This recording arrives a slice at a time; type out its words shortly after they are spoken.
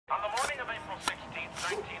16th,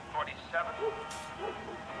 1947.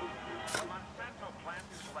 The Monsanto plant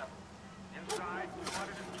is leveled. Inside,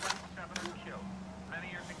 227 are killed. Many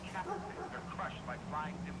are decapitated or crushed by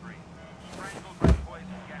flying debris, strangled by poison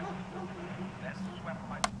gas, then swept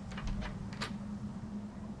by...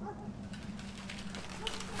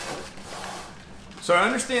 So I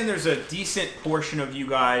understand there's a decent portion of you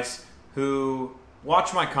guys who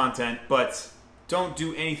watch my content but don't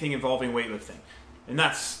do anything involving weightlifting. And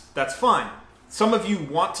that's fine. Some of you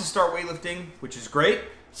want to start weightlifting, which is great.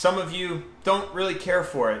 Some of you don't really care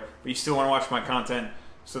for it, but you still want to watch my content,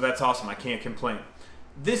 so that's awesome. I can't complain.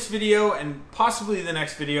 This video and possibly the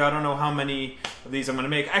next video, I don't know how many of these I'm going to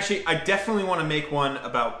make. Actually, I definitely want to make one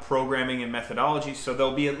about programming and methodology, so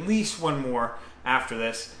there'll be at least one more after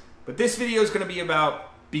this. But this video is going to be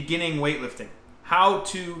about beginning weightlifting, how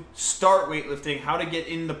to start weightlifting, how to get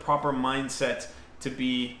in the proper mindset to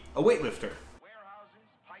be a weightlifter. Warehouses,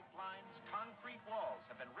 pipelines, concrete walls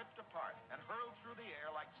have been ripped apart and hurled through the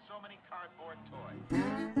air like so many cardboard toys.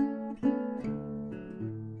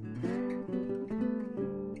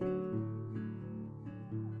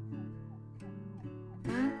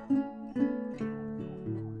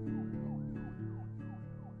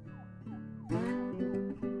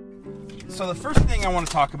 So the first thing I want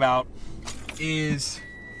to talk about is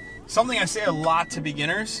something I say a lot to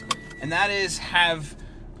beginners, and that is have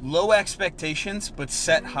low expectations but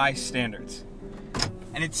set high standards.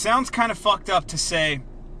 And it sounds kind of fucked up to say,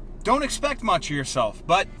 don't expect much of yourself,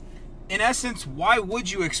 but in essence, why would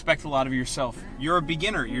you expect a lot of yourself? You're a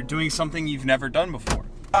beginner, you're doing something you've never done before.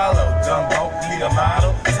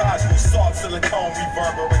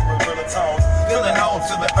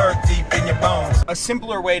 A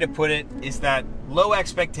simpler way to put it is that low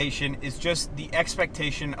expectation is just the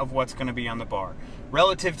expectation of what's going to be on the bar.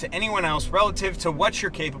 Relative to anyone else, relative to what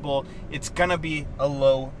you're capable, it's going to be a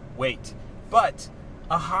low weight. But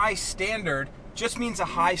a high standard just means a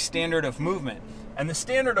high standard of movement. And the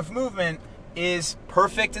standard of movement is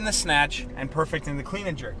perfect in the snatch and perfect in the clean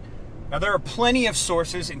and jerk. Now there are plenty of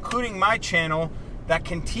sources, including my channel, that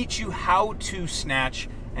can teach you how to snatch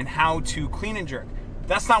and how to clean and jerk.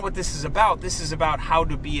 That's not what this is about. This is about how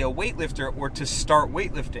to be a weightlifter or to start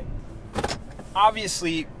weightlifting.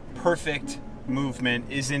 Obviously, perfect movement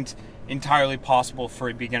isn't entirely possible for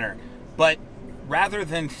a beginner, but rather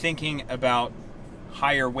than thinking about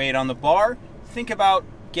higher weight on the bar, think about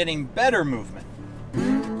getting better movement.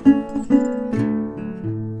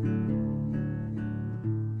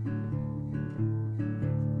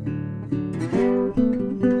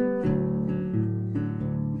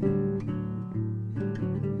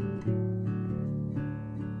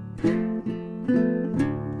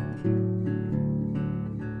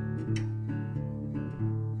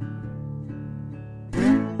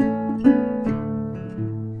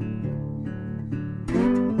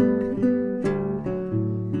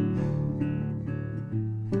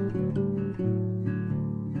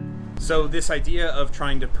 So this idea of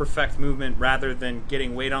trying to perfect movement rather than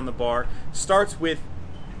getting weight on the bar starts with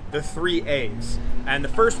the 3 A's. And the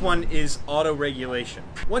first one is auto-regulation.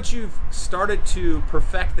 Once you've started to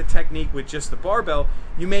perfect the technique with just the barbell,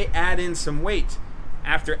 you may add in some weight.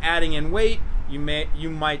 After adding in weight, you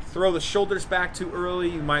might throw the shoulders back too early,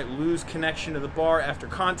 you might lose connection to the bar after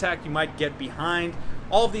contact, you might get behind.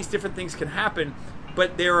 All of these different things can happen,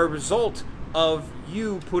 but they're a result of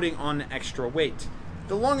you putting on extra weight.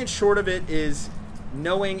 The long and short of it is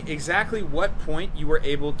knowing exactly what point you were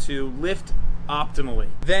able to lift optimally.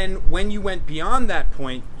 Then when you went beyond that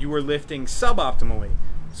point, you were lifting suboptimally.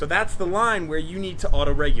 So that's the line where you need to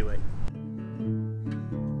auto-regulate.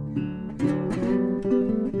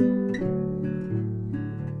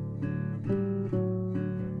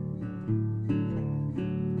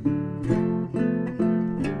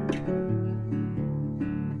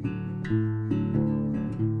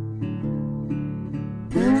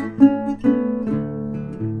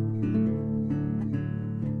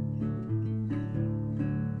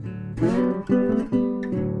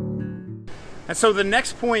 And so the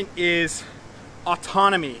next point is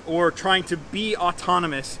autonomy, or trying to be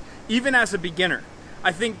autonomous, even as a beginner.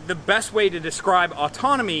 I think the best way to describe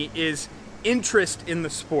autonomy is interest in the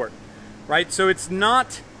sport, right? So it's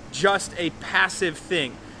not just a passive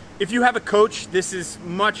thing. If you have a coach, this is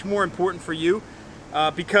much more important for you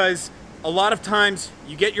because a lot of times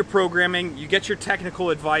you get your programming, you get your technical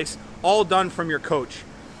advice all done from your coach.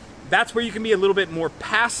 That's where you can be a little bit more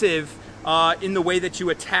passive in the way that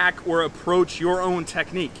you attack or approach your own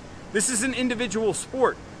technique. This is an individual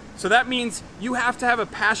sport, so that means you have to have a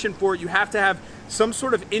passion for it. You have to have some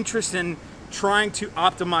sort of interest in trying to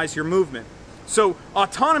optimize your movement. So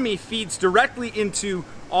autonomy feeds directly into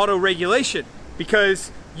auto-regulation,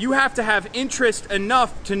 because you have to have interest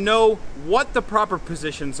enough to know what the proper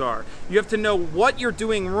positions are. You have to know what you're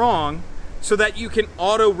doing wrong so that you can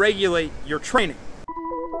auto-regulate your training.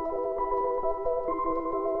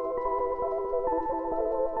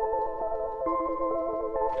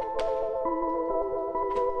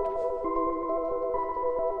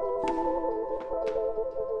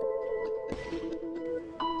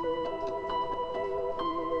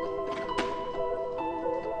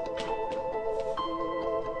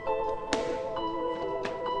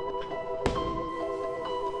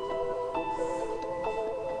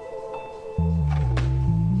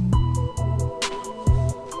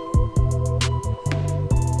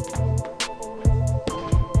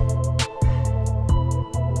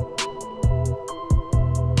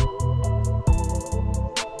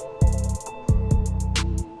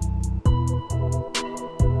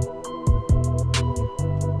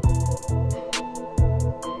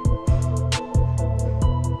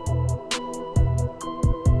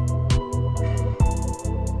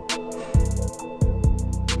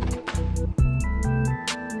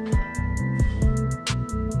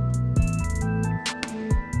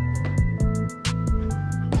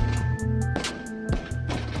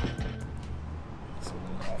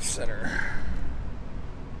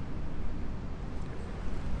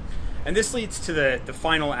 And this leads to the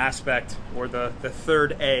final aspect, or the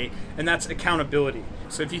third A, and that's accountability.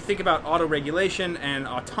 So if you think about auto-regulation and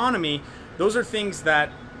autonomy, those are things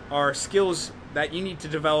that are skills that you need to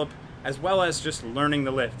develop, as well as just learning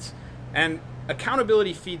the lifts. And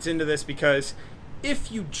accountability feeds into this, because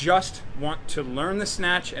if you just want to learn the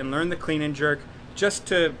snatch and learn the clean and jerk just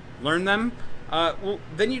to learn them, well,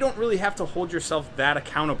 then you don't really have to hold yourself that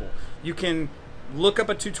accountable. You can look up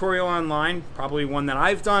a tutorial online, probably one that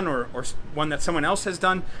I've done or one that someone else has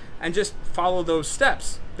done, and just follow those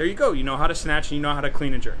steps. There you go. You know how to snatch and you know how to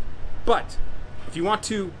clean and jerk. But if you want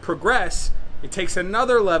to progress, it takes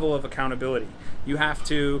another level of accountability. You have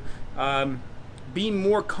to be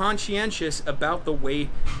more conscientious about the way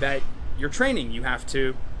that you're training. You have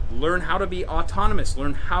to learn how to be autonomous,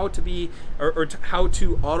 learn how to be, or how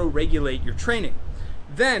to auto-regulate your training.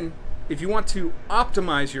 Then, if you want to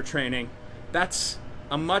optimize your training, that's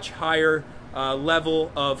a much higher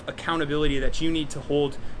level of accountability that you need to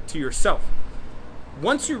hold to yourself.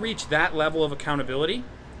 Once you reach that level of accountability,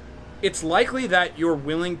 it's likely that you're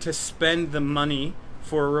willing to spend the money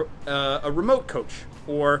for a remote coach,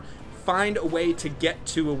 or find a way to get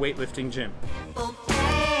to a weightlifting gym.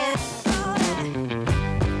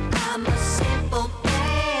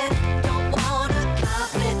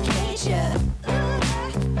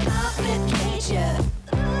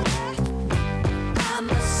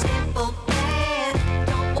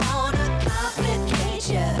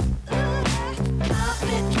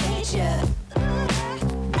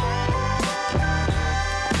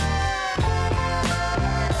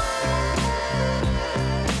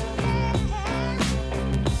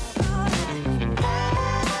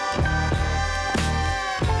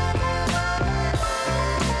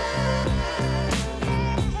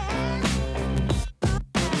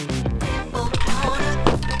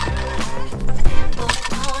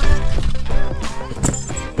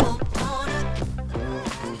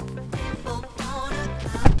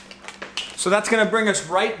 So that's going to bring us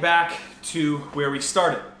right back to where we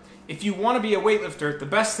started. If you want to be a weightlifter, the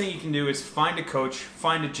best thing you can do is find a coach,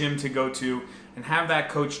 find a gym to go to, and have that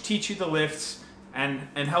coach teach you the lifts and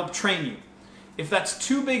help train you. If that's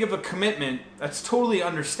too big of a commitment, that's totally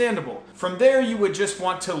understandable. From there, you would just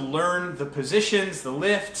want to learn the positions, the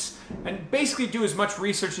lifts, and basically do as much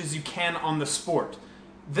research as you can on the sport.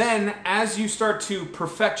 Then, as you start to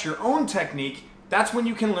perfect your own technique, that's when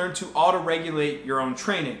you can learn to auto-regulate your own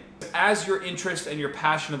training. As your interest and your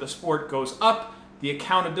passion of the sport goes up, the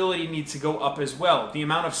accountability needs to go up as well. The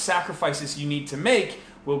amount of sacrifices you need to make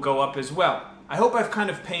will go up as well. I hope I've kind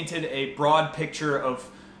of painted a broad picture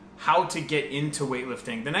of how to get into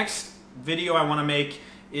weightlifting. The next video I want to make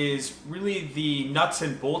is really the nuts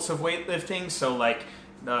and bolts of weightlifting, so like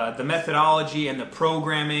the methodology and the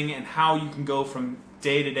programming and how you can go from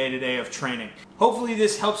day to day of training. Hopefully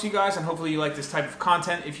this helps you guys, and hopefully you like this type of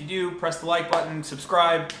content. If you do, press the like button,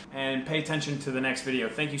 subscribe, and pay attention to the next video.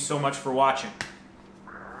 Thank you so much for watching.